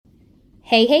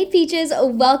Hey, Peaches.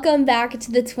 Welcome back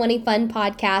to the 20 Fun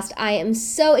podcast. I am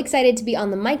so excited to be on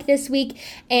the mic this week,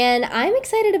 and I'm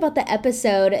excited about the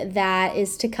episode that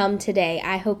is to come today.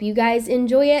 I hope you guys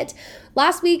enjoy it.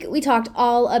 Last week, we talked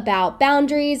all about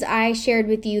boundaries. I shared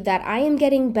with you that I am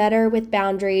getting better with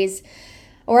boundaries,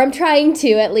 or I'm trying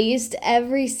to at least,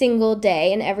 every single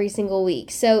day and every single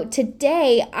week. So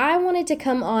today, I wanted to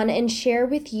come on and share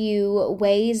with you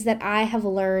ways that I have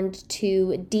learned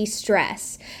to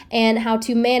de-stress and how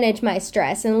to manage my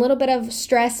stress and a little bit of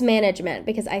stress management,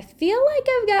 because I feel like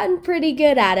I've gotten pretty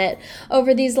good at it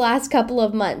over these last couple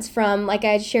of months. From, like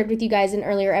I shared with you guys in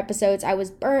earlier episodes, I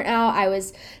was burnt out, I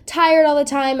was tired all the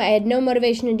time, I had no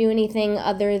motivation to do anything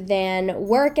other than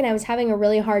work, and I was having a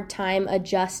really hard time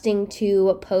adjusting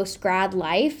to post-grad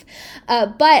life.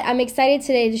 But I'm excited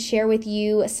today to share with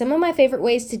you some of my favorite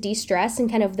ways to de-stress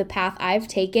and kind of the path I've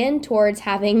taken towards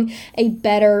having a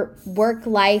better work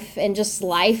life and just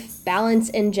life balance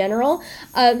in general.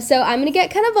 So I'm going to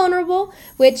get kind of vulnerable,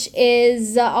 which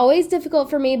is always difficult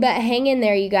for me, but hang in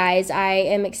there, you guys. I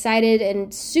am excited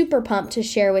and super pumped to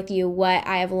share with you what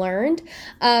I have learned.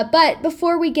 But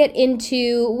before we get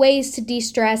into ways to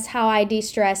de-stress, how I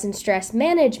de-stress, and stress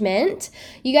management,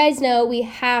 you guys know we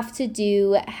have to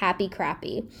do happy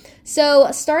crappy.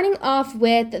 So starting off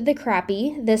with the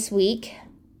crappy this week,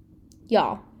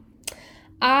 y'all,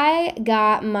 I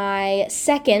got my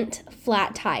second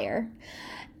flat tire.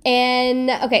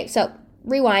 And okay, so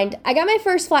rewind. I got my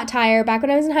first flat tire back when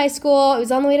I was in high school. It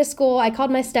was on the way to school. I called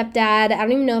my stepdad. I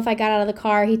don't even know if I got out of the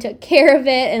car. He took care of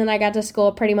it, and then I got to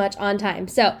school pretty much on time.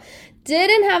 So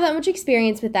didn't have that much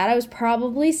experience with that. I was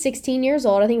probably 16 years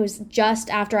old. I think it was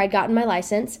just after I'd gotten my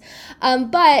license.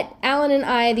 But Alan and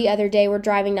I the other day were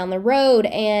driving down the road,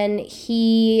 and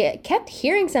he kept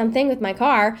hearing something with my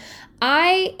car.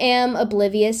 I am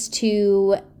oblivious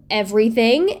to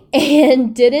everything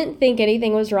and didn't think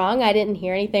anything was wrong. I didn't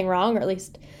hear anything wrong, or at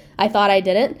least I thought I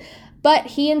didn't. But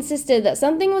he insisted that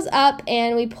something was up,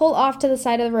 and we pull off to the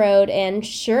side of the road, and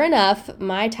sure enough,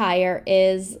 my tire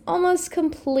is almost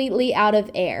completely out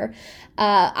of air.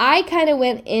 I kind of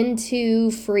went into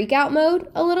freak out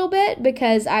mode a little bit,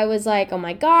 because I was like, oh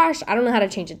my gosh, I don't know how to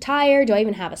change a tire. Do I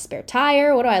even have a spare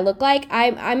tire? What do I look like?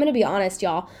 I'm going to be honest,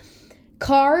 y'all.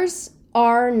 Cars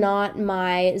are not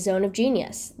my zone of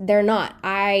genius. They're not.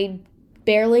 I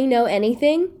barely know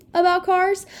anything about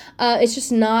cars. It's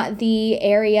just not the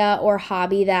area or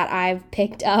hobby that I've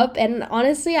picked up, and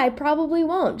honestly, I probably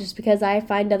won't, just because I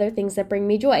find other things that bring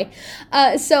me joy.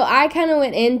 So I kind of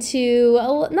went into,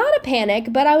 not a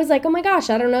panic, but I was like, oh my gosh,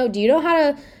 I don't know. Do you know how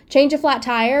to change a flat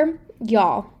tire?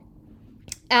 Y'all,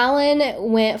 Alan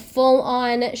went full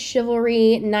on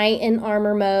chivalry, knight in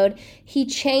armor mode. He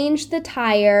changed the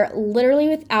tire literally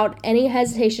without any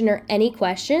hesitation or any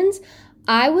questions.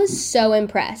 I was so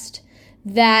impressed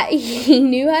that he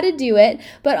knew how to do it,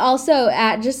 but also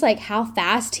at just like how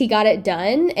fast he got it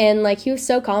done, and like he was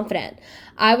so confident.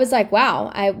 I was like,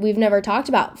 wow, we've never talked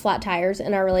about flat tires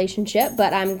in our relationship,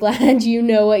 but I'm glad you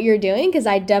know what you're doing, because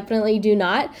I definitely do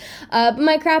not. But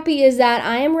my crappy is that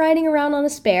I am riding around on a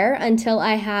spare until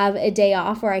I have a day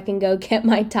off where I can go get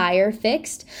my tire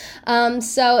fixed.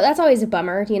 So that's always a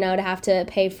bummer, to have to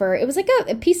pay for, it was like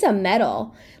a piece of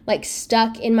metal like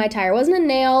stuck in my tire. It wasn't a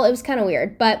nail. It was kind of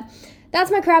weird, but that's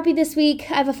my crappy this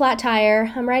week. I have a flat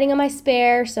tire. I'm riding on my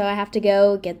spare, so I have to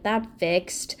go get that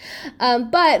fixed.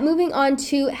 But moving on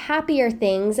to happier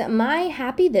things, my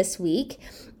happy this week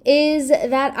is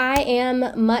that I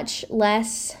am much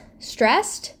less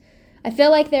stressed. I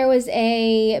feel like there was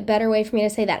a better way for me to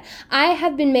say that. I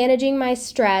have been managing my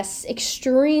stress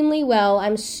extremely well.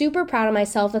 I'm super proud of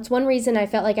myself. That's one reason I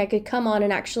felt like I could come on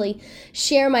and actually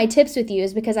share my tips with you,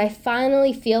 is because I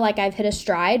finally feel like I've hit a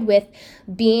stride with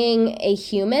being a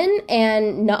human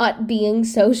and not being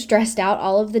so stressed out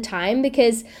all of the time,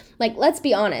 because let's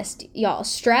be honest, y'all,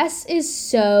 stress is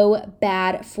so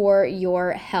bad for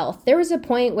your health. There was a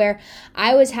point where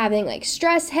I was having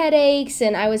stress headaches,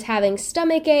 and I was having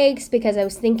stomach aches because I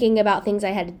was thinking about things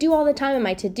I had to do all the time on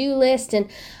my to-do list, and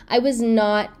I was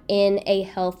not in a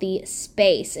healthy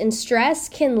space. And stress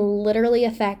can literally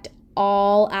affect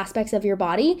all aspects of your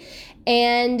body,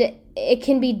 and it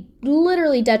can be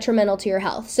literally detrimental to your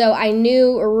health. So I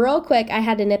knew real quick I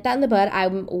had to nip that in the bud.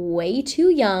 I'm way too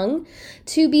young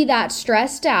to be that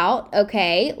stressed out.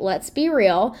 Okay, let's be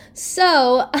real.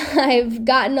 So I've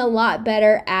gotten a lot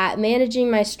better at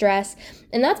managing my stress.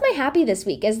 And that's my happy this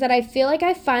week, is that I feel like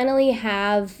I finally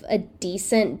have a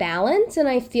decent balance and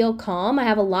I feel calm. I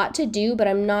have a lot to do, but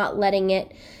I'm not letting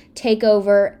it take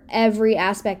over every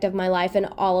aspect of my life and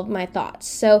all of my thoughts.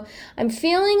 So I'm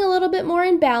feeling a little bit more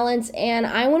in balance, and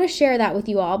I want to share that with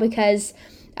you all, because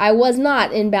I was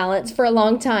not in balance for a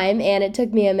long time, and it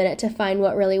took me a minute to find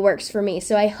what really works for me.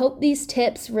 So I hope these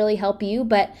tips really help you,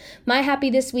 but my happy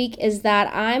this week is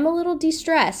that I'm a little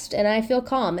de-stressed and I feel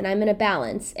calm and I'm in a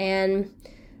balance, and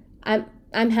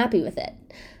I'm happy with it.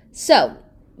 So,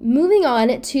 moving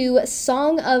on to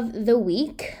Song of the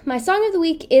Week. My Song of the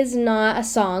Week is not a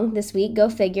song this week. Go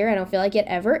figure. I don't feel like it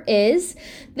ever is.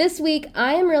 This week,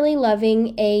 I am really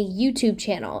loving a YouTube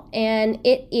channel, and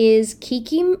it is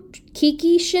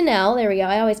Kiki Chanel. There we go.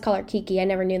 I always call her Kiki. I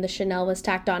never knew the Chanel was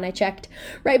tacked on. I checked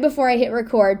right before I hit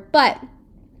record, but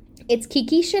it's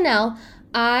Kiki Chanel.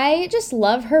 I just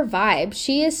love her vibe.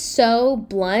 She is so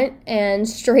blunt and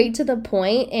straight to the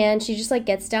point, and she just like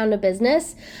gets down to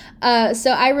business.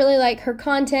 So I really like her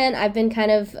content. I've been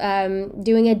kind of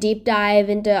doing a deep dive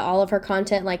into all of her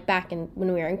content, like back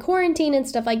when we were in quarantine and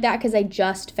stuff like that, because I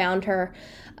just found her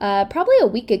probably a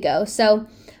week ago. So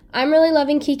I'm really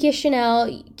loving Kiki Chanel.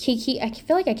 I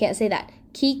feel like I can't say that.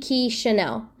 Kiki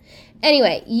Chanel.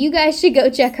 Anyway, you guys should go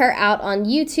check her out on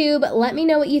YouTube. Let me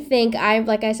know what you think.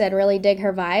 Like I said, really dig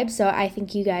her vibe, so I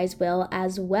think you guys will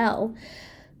as well.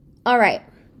 All right,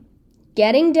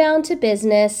 getting down to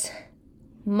business.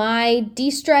 My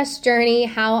de-stress journey,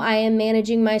 how I am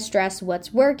managing my stress,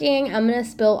 what's working. I'm going to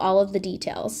spill all of the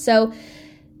details. So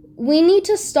we need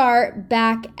to start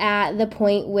back at the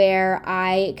point where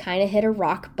I kind of hit a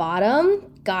rock bottom.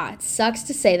 God, it sucks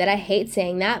to say that. I hate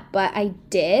saying that, but I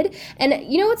did. And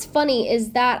you know what's funny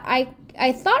is that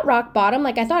I thought rock bottom,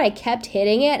 like I thought I kept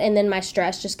hitting it, and then my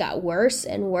stress just got worse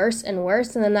and worse and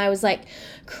worse. And then I was like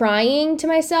crying to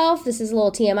myself. This is a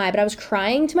little TMI, but I was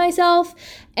crying to myself,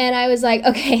 and I was like,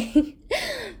 okay,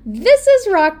 this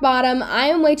is rock bottom. I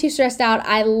am way too stressed out.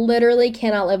 I literally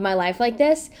cannot live my life like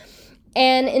this.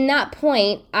 And in that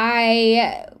point,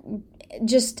 I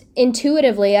just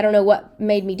intuitively, I don't know what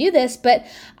made me do this, but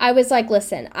I was like,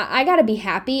 listen, I gotta be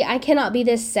happy. I cannot be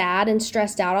this sad and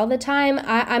stressed out all the time.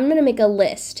 I'm gonna make a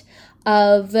list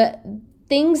of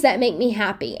things that make me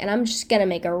happy, and I'm just gonna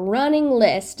make a running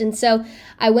list. And so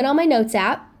I went on my notes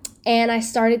app and I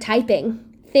started typing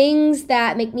things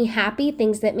that make me happy,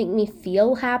 things that make me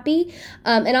feel happy,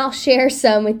 and I'll share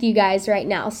some with you guys right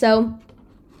now. So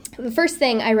the first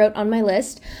thing I wrote on my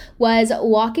list was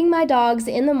walking my dogs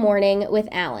in the morning with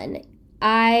Alan.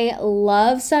 I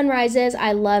love sunrises.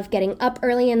 I love getting up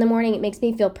early in the morning. It makes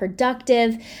me feel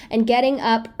productive, and getting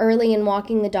up early and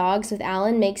walking the dogs with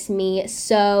Alan makes me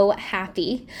so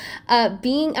happy.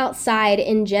 Being outside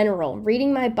in general,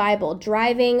 reading my Bible,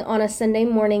 driving on a Sunday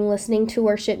morning, listening to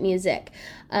worship music,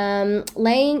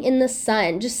 laying in the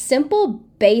sun, just simple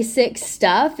basic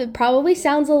stuff. It probably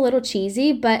sounds a little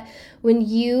cheesy, but when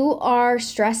you are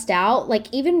stressed out, like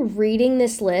even reading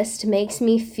this list makes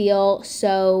me feel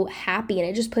so happy, and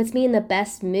it just puts me in the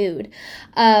best mood.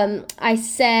 I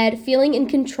said feeling in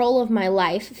control of my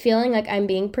life, feeling like I'm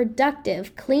being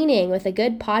productive, cleaning with a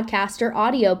good podcast or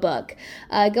audiobook,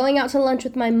 going out to lunch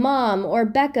with my mom or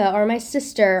Becca or my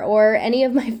sister or any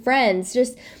of my friends,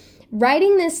 just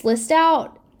writing this list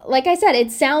out. Like I said,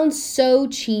 it sounds so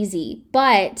cheesy,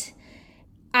 but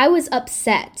I was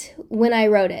upset when I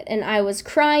wrote it, and I was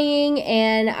crying,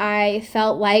 and I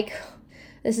felt like,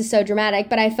 this is so dramatic,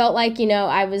 but I felt like,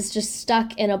 I was just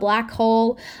stuck in a black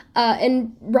hole,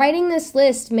 and writing this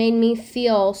list made me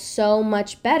feel so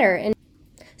much better. And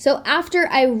so after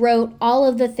I wrote all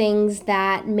of the things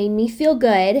that made me feel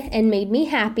good and made me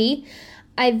happy,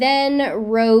 I then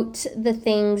wrote the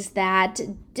things that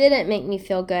didn't make me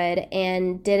feel good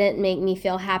and didn't make me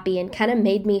feel happy and kind of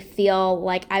made me feel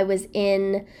like I was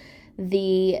in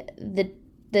the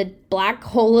black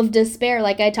hole of despair,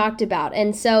 like I talked about.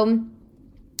 And so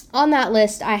on that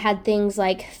list, I had things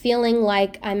like feeling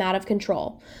like I'm out of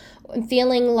control,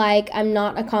 feeling like I'm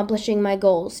not accomplishing my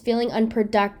goals, feeling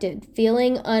unproductive,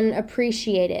 feeling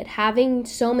unappreciated, having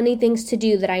so many things to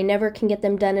do that I never can get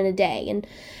them done in a day. And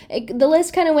the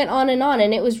list kind of went on,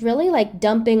 and it was really like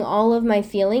dumping all of my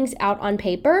feelings out on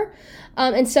paper.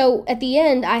 And so at the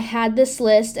end, I had this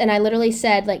list, and I literally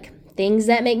said like things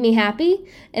that make me happy,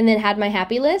 and then had my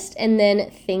happy list, and then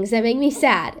things that make me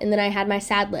sad, and then I had my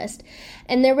sad list.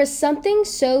 And there was something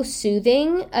so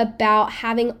soothing about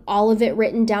having all of it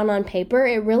written down on paper.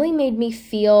 It really made me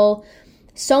feel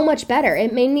so much better.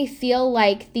 It made me feel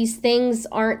like these things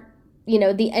aren't,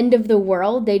 the end of the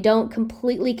world. They don't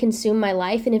completely consume my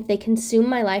life. And if they consume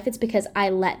my life, it's because I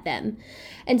let them.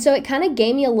 And so it kind of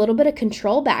gave me a little bit of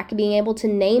control back, being able to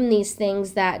name these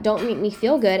things that don't make me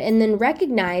feel good, and then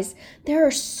recognize there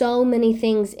are so many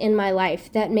things in my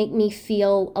life that make me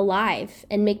feel alive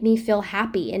and make me feel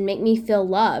happy and make me feel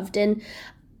loved. And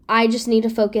I just need to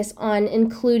focus on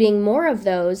including more of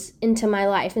those into my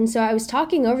life. And so I was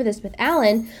talking over this with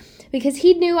Alan because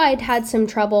he knew I'd had some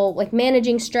trouble like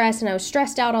managing stress, and I was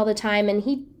stressed out all the time, and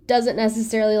he doesn't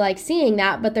necessarily like seeing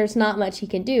that, but there's not much he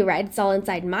can do, right? It's all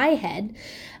inside my head.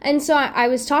 And so I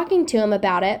was talking to him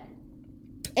about it,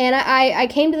 and I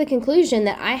came to the conclusion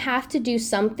that I have to do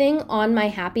something on my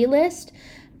happy list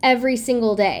every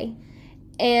single day.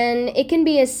 And it can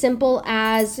be as simple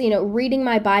as, reading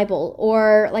my Bible,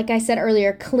 or like I said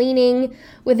earlier, cleaning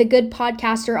with a good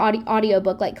podcast or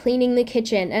audiobook, like cleaning the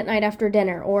kitchen at night after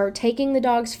dinner, or taking the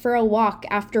dogs for a walk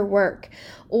after work,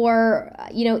 or,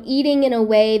 eating in a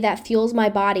way that fuels my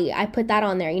body. I put that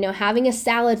on there, having a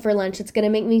salad for lunch. It's going to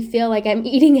make me feel like I'm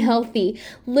eating healthy.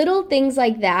 Little things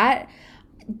like that.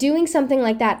 Doing something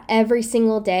like that every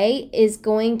single day is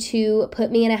going to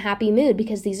put me in a happy mood,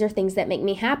 because these are things that make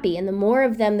me happy. And the more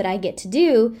of them that I get to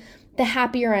do, the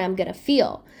happier I'm going to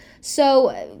feel.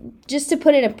 So just to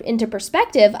put it into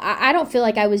perspective, I don't feel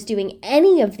like I was doing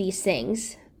any of these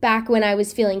things back when I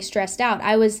was feeling stressed out.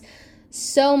 I was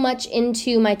so much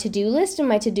into my to-do list, and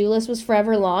my to-do list was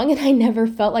forever long, and I never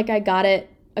felt like I got it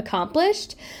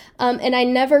accomplished. And I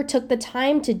never took the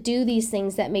time to do these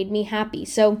things that made me happy.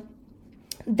 So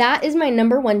that is my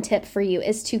number one tip for you,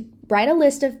 is to write a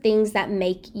list of things that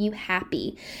make you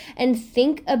happy, and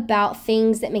think about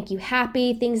things that make you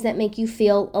happy, things that make you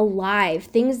feel alive,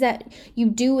 things that you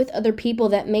do with other people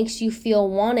that makes you feel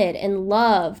wanted and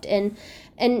loved and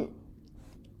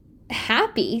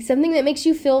happy, something that makes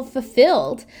you feel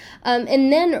fulfilled.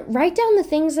 And then write down the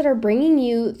things that are bringing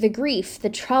you the grief, the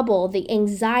trouble, the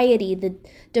anxiety, the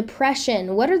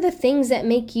depression. What are the things that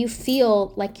make you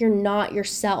feel like you're not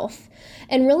yourself?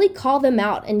 And really call them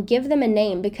out and give them a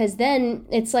name, because then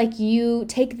it's like you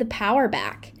take the power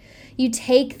back. You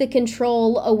take the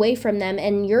control away from them,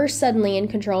 and you're suddenly in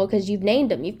control because you've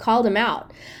named them, you've called them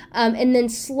out. And then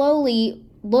slowly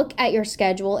look at your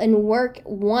schedule and work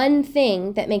one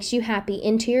thing that makes you happy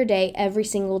into your day every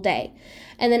single day.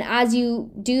 And then as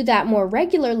you do that more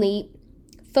regularly,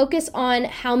 focus on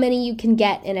how many you can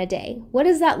get in a day. What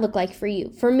does that look like for you?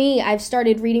 For me, I've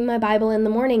started reading my Bible in the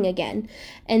morning again.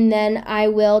 And then I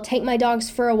will take my dogs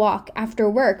for a walk after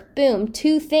work. Boom,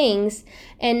 2 things.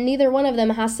 And neither one of them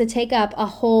has to take up a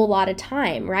whole lot of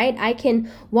time, right? I can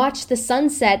watch the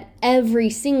sunset every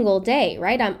single day,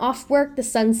 right? I'm off work, the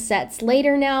sun sets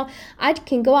later now. I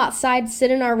can go outside,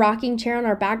 sit in our rocking chair on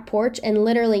our back porch, and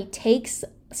literally take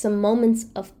some moments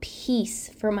of peace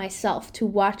for myself to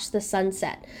watch the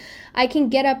sunset. I can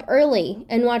get up early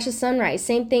and watch a sunrise.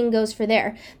 Same thing goes for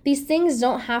there. These things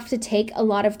don't have to take a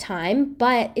lot of time,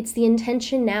 but it's the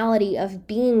intentionality of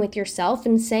being with yourself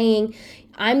and saying,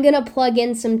 I'm going to plug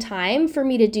in some time for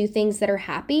me to do things that are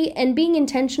happy, and being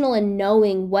intentional and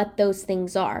knowing what those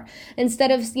things are.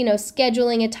 Instead of,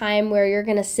 scheduling a time where you're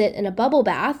going to sit in a bubble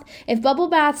bath. If bubble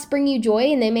baths bring you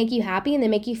joy and they make you happy and they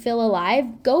make you feel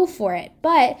alive, go for it.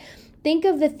 But think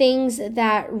of the things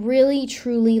that really,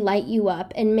 truly light you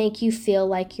up and make you feel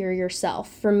like you're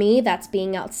yourself. For me, that's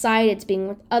being outside, it's being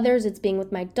with others, it's being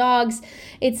with my dogs.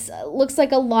 It looks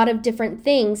like a lot of different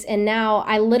things. And now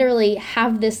I literally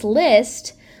have this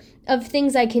list of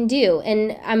things I can do.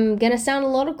 And I'm going to sound a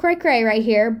little cray-cray right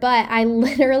here, but I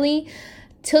literally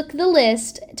took the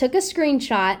list, took a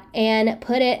screenshot, and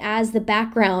put it as the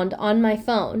background on my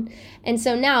phone. And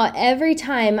so now every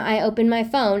time I open my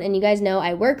phone, and you guys know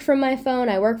I work from my phone,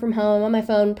 I work from home on my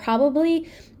phone probably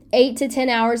 8 to 10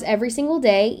 hours every single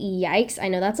day. Yikes, I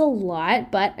know that's a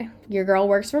lot, but your girl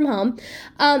works from home.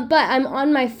 But I'm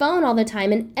on my phone all the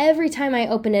time, and every time I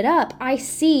open it up, I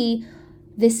see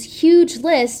this huge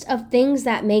list of things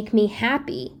that make me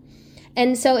happy.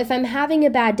 And so if I'm having a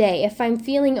bad day, if I'm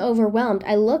feeling overwhelmed,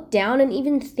 I look down, and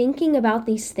even thinking about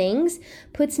these things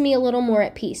puts me a little more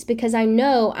at peace, because I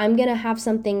know I'm going to have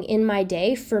something in my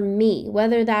day for me,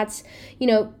 whether that's,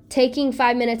 taking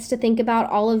 5 minutes to think about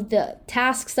all of the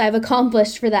tasks I've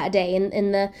accomplished for that day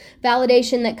and the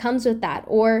validation that comes with that.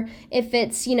 Or if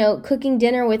it's, cooking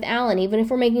dinner with Alan, even if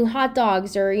we're making hot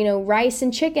dogs or, rice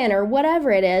and chicken or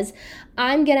whatever it is,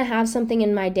 I'm going to have something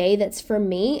in my day that's for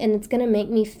me, and it's going to make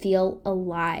me feel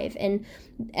alive. And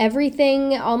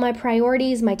everything, all my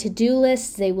priorities, my to-do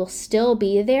lists, they will still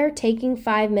be there. Taking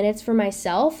 5 minutes for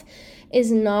myself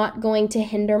is not going to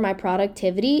hinder my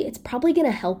productivity. It's probably going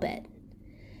to help it.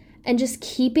 And just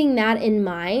keeping that in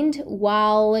mind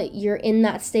while you're in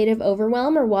that state of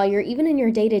overwhelm, or while you're even in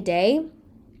your day-to-day,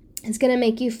 It's going to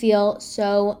make you feel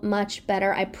so much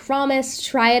better. I promise.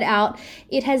 Try it out.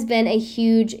 It has been a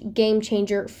huge game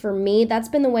changer for me. That's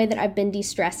been the way that I've been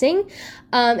de-stressing.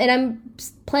 And I'm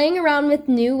playing around with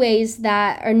new ways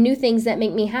that are new things that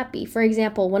make me happy. For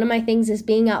example, one of my things is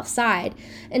being outside.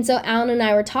 And so Alan and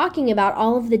I were talking about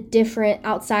all of the different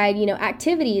outside,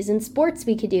 activities and sports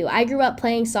we could do. I grew up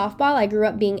playing softball. I grew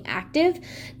up being active.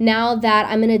 Now that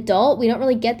I'm an adult, we don't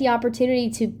really get the opportunity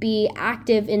to be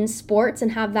active in sports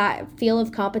and have that feel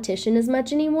of competition as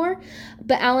much anymore.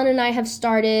 But Alan and I have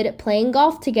started playing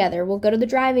golf together. We'll go to the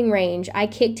driving range. I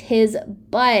kicked his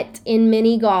butt in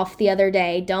mini golf the other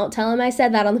day. Don't tell him I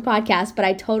said that on the podcast, but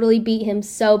I totally beat him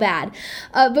so bad.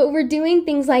 But we're doing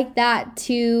things like that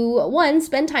to, one,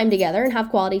 spend time together and have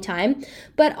quality time,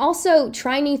 but also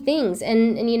try new things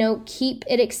and keep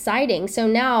it exciting. So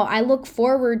now I look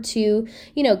forward to,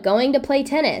 going to play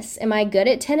tennis. Am I good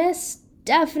at tennis?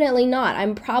 Definitely not.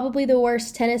 I'm probably the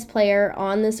worst tennis player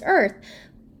on this earth.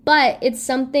 But it's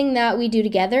something that we do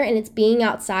together, and it's being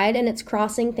outside, and it's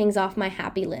crossing things off my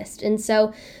happy list. And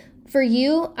so for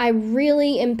you, I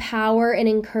really empower and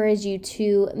encourage you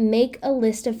to make a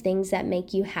list of things that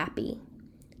make you happy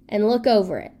and look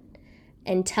over it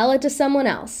and tell it to someone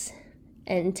else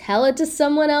and tell it to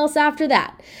someone else after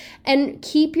that. And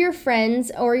keep your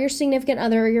friends or your significant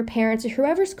other or your parents or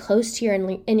whoever's close to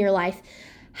you in your life,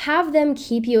 have them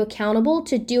keep you accountable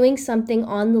to doing something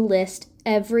on the list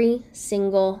every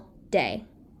single day.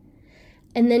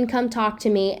 And then come talk to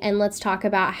me and let's talk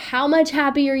about how much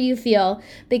happier you feel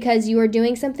because you are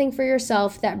doing something for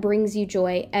yourself that brings you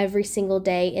joy every single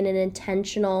day in an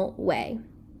intentional way.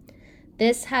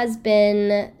 This has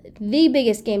been the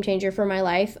biggest game changer for my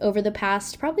life over the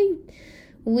past probably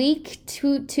week,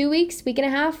 2 weeks, week and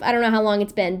a half. I don't know how long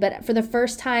it's been, but for the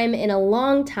first time in a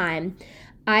long time,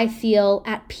 I feel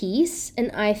at peace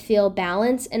and I feel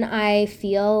balance and I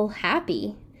feel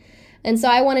happy. And so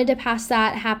I wanted to pass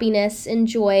that happiness and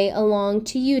joy along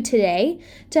to you today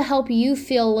to help you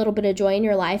feel a little bit of joy in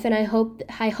your life. And I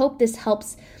hope this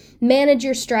helps manage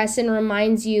your stress and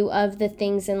reminds you of the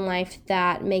things in life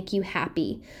that make you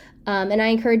happy. And I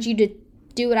encourage you to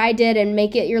do what I did and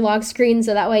make it your lock screen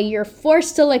so that way you're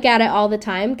forced to look at it all the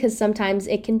time because sometimes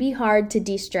it can be hard to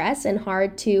de-stress and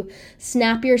hard to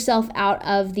snap yourself out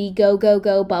of the go, go,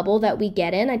 go bubble that we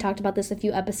get in. I talked about this a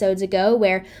few episodes ago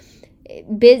where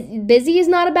busy is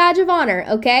not a badge of honor,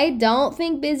 okay? Don't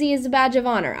think busy is a badge of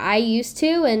honor. I used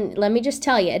to, and let me just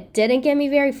tell you, it didn't get me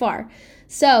very far.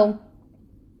 So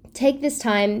take this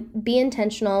time, be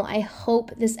intentional. I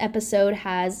hope this episode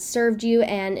has served you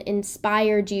and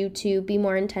inspired you to be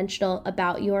more intentional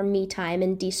about your me time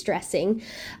and de-stressing.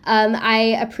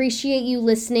 I appreciate you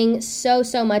listening so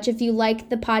much. If you like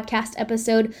the podcast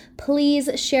episode, please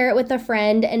share it with a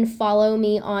friend and follow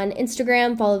me on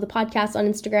Instagram. Follow the podcast on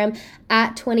Instagram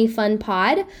at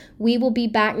 20funpod. We will be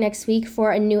back next week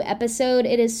for a new episode.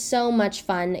 It is so much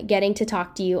fun getting to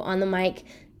talk to you on the mic.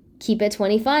 Keep it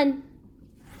 20 fun.